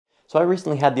So I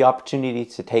recently had the opportunity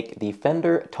to take the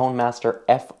Fender Tone Master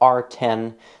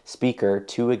FR-10 speaker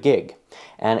to a gig.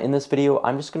 And in this video,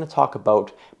 I'm just going to talk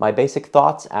about my basic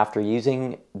thoughts after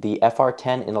using the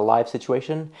FR-10 in a live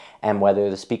situation and whether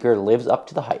the speaker lives up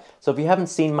to the hype. So if you haven't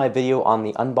seen my video on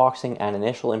the unboxing and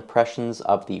initial impressions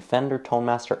of the Fender Tone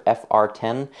Master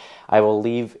FR-10, I will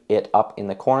leave it up in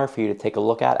the corner for you to take a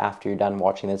look at after you're done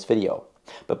watching this video.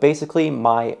 But basically,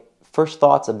 my first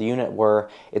thoughts of the unit were,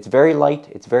 it's very light,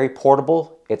 it's very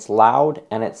portable, it's loud,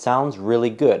 and it sounds really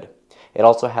good. It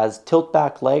also has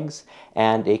tilt-back legs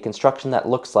and a construction that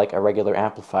looks like a regular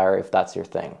amplifier, if that's your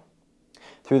thing.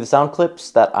 Through the sound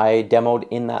clips that I demoed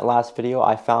in that last video,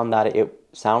 I found that it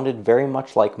sounded very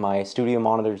much like my studio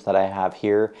monitors that I have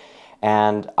here,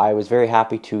 and I was very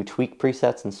happy to tweak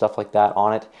presets and stuff like that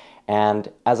on it.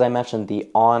 And as I mentioned, the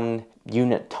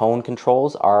on-unit tone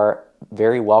controls are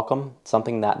very welcome,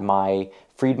 something that my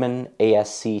Friedman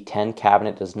ASC-10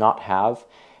 cabinet does not have,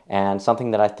 and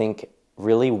something that I think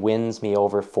really wins me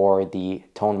over for the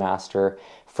Tone Master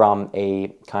from a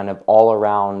kind of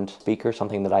all-around speaker,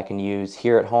 something that I can use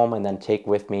here at home and then take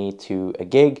with me to a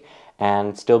gig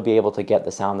and still be able to get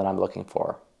the sound that I'm looking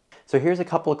for. So here's a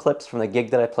couple of clips from the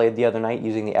gig that I played the other night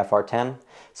using the FR-10.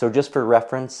 So just for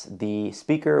reference, the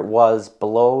speaker was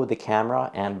below the camera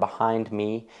and behind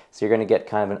me, so you're going to get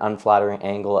kind of an unflattering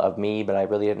angle of me, but I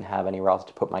really didn't have anywhere else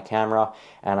to put my camera,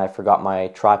 and I forgot my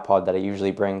tripod that I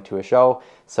usually bring to a show,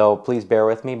 so please bear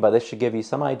with me, but this should give you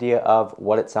some idea of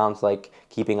what it sounds like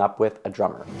keeping up with a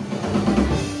drummer.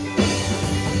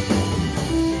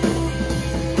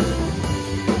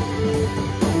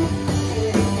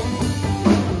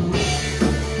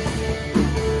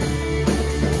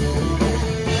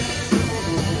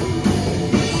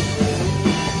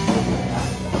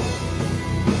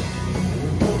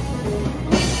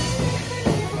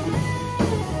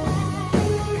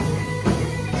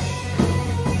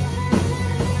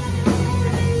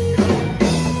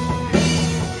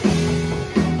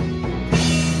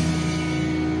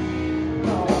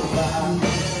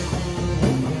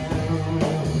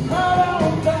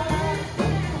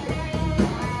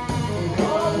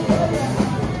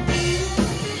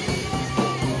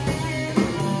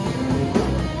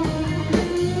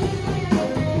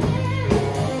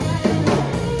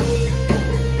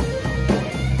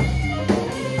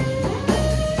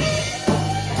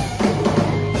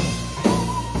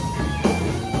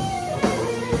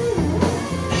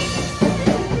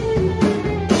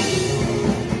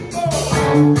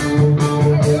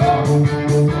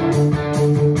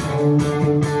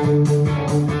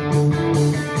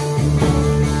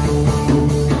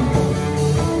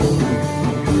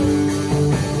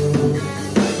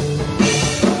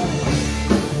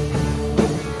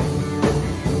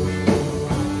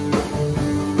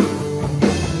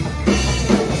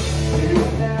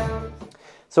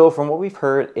 So from what we've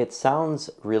heard, it sounds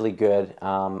really good.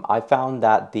 I found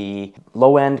that the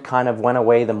low end kind of went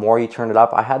away the more you turned it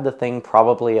up. I had the thing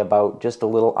probably about just a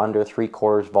little under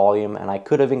 3/4 volume, and I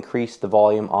could have increased the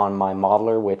volume on my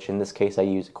modeler, which in this case I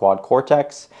use a Quad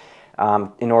Cortex,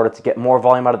 in order to get more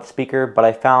volume out of the speaker. But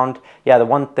I found, yeah, the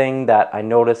one thing that I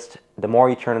noticed, the more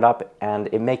you turn it up, and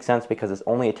it makes sense because it's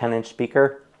only a 10-inch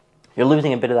speaker, you're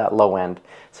losing a bit of that low end.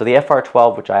 So the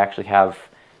FR-12, which I actually have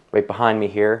right behind me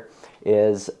here,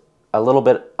 is a little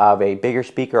bit of a bigger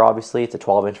speaker. Obviously it's a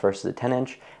 12-inch versus a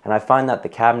 10-inch, and I find that the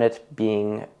cabinet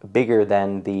being bigger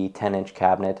than the 10-inch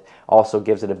cabinet also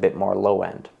gives it a bit more low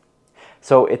end.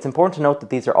 So it's important to note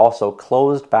that these are also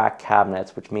closed back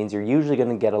cabinets, which means you're usually going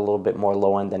to get a little bit more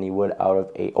low end than you would out of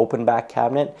a open back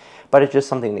cabinet, but it's just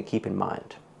something to keep in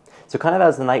mind. So kind of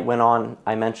as the night went on,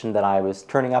 I mentioned that I was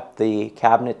turning up the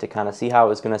cabinet to kind of see how it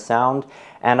was going to sound,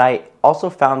 and I also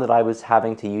found that I was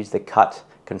having to use the cut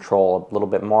control a little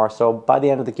bit more. So by the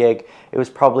end of the gig, it was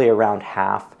probably around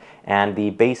half, and the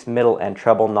bass, middle, and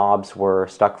treble knobs were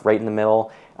stuck right in the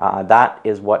middle. That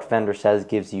is what Fender says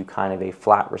gives you kind of a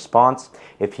flat response.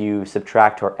 If you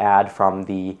subtract or add from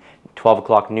the 12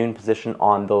 o'clock noon position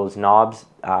on those knobs,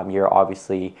 you're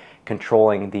obviously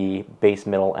controlling the bass,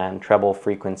 middle, and treble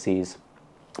frequencies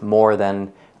more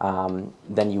than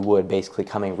you would basically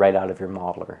coming right out of your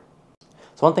modeler.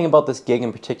 So one thing about this gig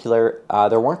in particular,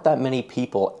 there weren't that many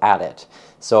people at it,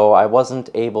 so I wasn't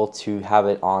able to have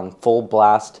it on full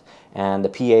blast, and the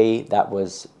PA that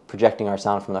was projecting our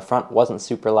sound from the front wasn't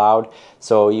super loud,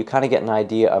 so you kind of get an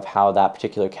idea of how that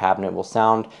particular cabinet will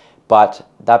sound. But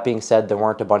that being said, there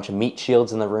weren't a bunch of meat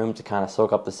shields in the room to kind of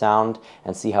soak up the sound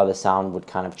and see how the sound would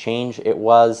kind of change. It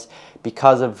was,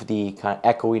 because of the kind of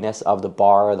echoiness of the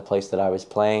bar, the place that I was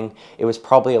playing, it was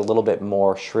probably a little bit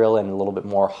more shrill and a little bit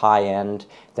more high end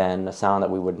than the sound that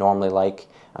we would normally like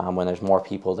when there's more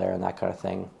people there and that kind of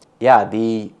thing. Yeah,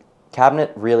 the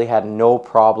cabinet really had no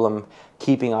problem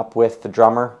keeping up with the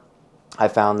drummer. I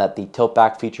found that the tilt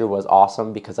back feature was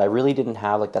awesome because I really didn't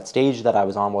have, like, that stage that I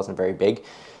was on wasn't very big,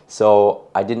 so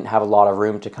I didn't have a lot of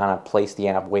room to kind of place the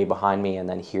amp way behind me and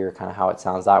then hear kind of how it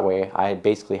sounds that way. I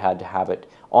basically had to have it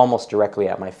almost directly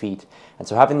at my feet, and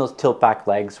so having those tilt back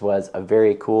legs was a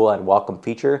very cool and welcome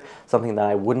feature, something that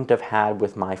I wouldn't have had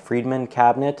with my Friedman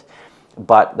cabinet.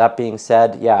 But that being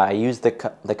said, yeah, I used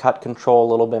the cut control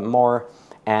a little bit more,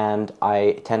 and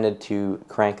I tended to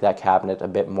crank that cabinet a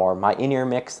bit more. My in-ear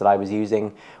mix that I was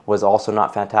using was also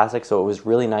not fantastic, so it was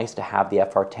really nice to have the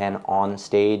FR-10 on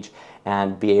stage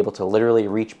and be able to literally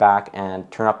reach back and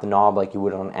turn up the knob like you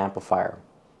would on an amplifier.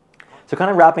 So kind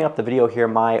of wrapping up the video here,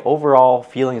 my overall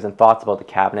feelings and thoughts about the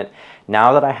cabinet,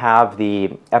 now that I have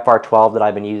the FR-12 that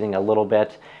I've been using a little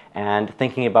bit, and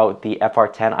thinking about the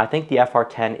FR-10, I think the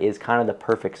FR-10 is kind of the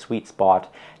perfect sweet spot.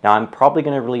 Now I'm probably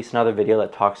going to release another video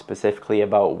that talks specifically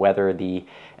about whether the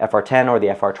FR-10 or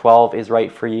the FR-12 is right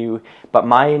for you, but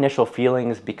my initial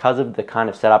feelings, because of the kind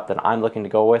of setup that I'm looking to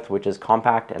go with, which is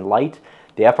compact and light,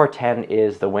 the FR-10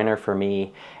 is the winner for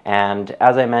me. And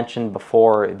as I mentioned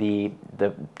before, the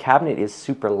cabinet is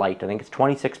super light. I think it's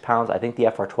 26 pounds. I think the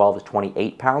FR-12 is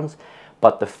 28 pounds.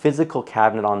 But the physical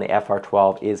cabinet on the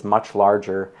FR-12 is much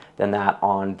larger than that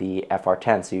on the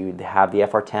FR-10. So you have the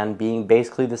FR-10 being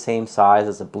basically the same size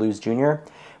as a Blues Junior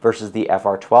versus the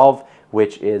FR-12,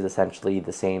 which is essentially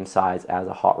the same size as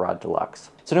a Hot Rod Deluxe.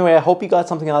 So anyway, I hope you got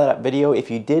something out of that video.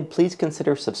 If you did, please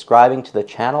consider subscribing to the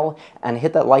channel and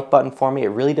hit that like button for me. It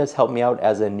really does help me out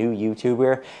as a new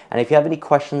YouTuber. And if you have any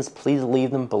questions, please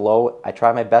leave them below. I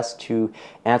try my best to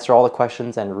answer all the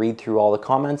questions and read through all the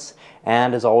comments.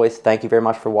 And as always, thank you very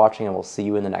much for watching, and we'll see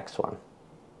you in the next one.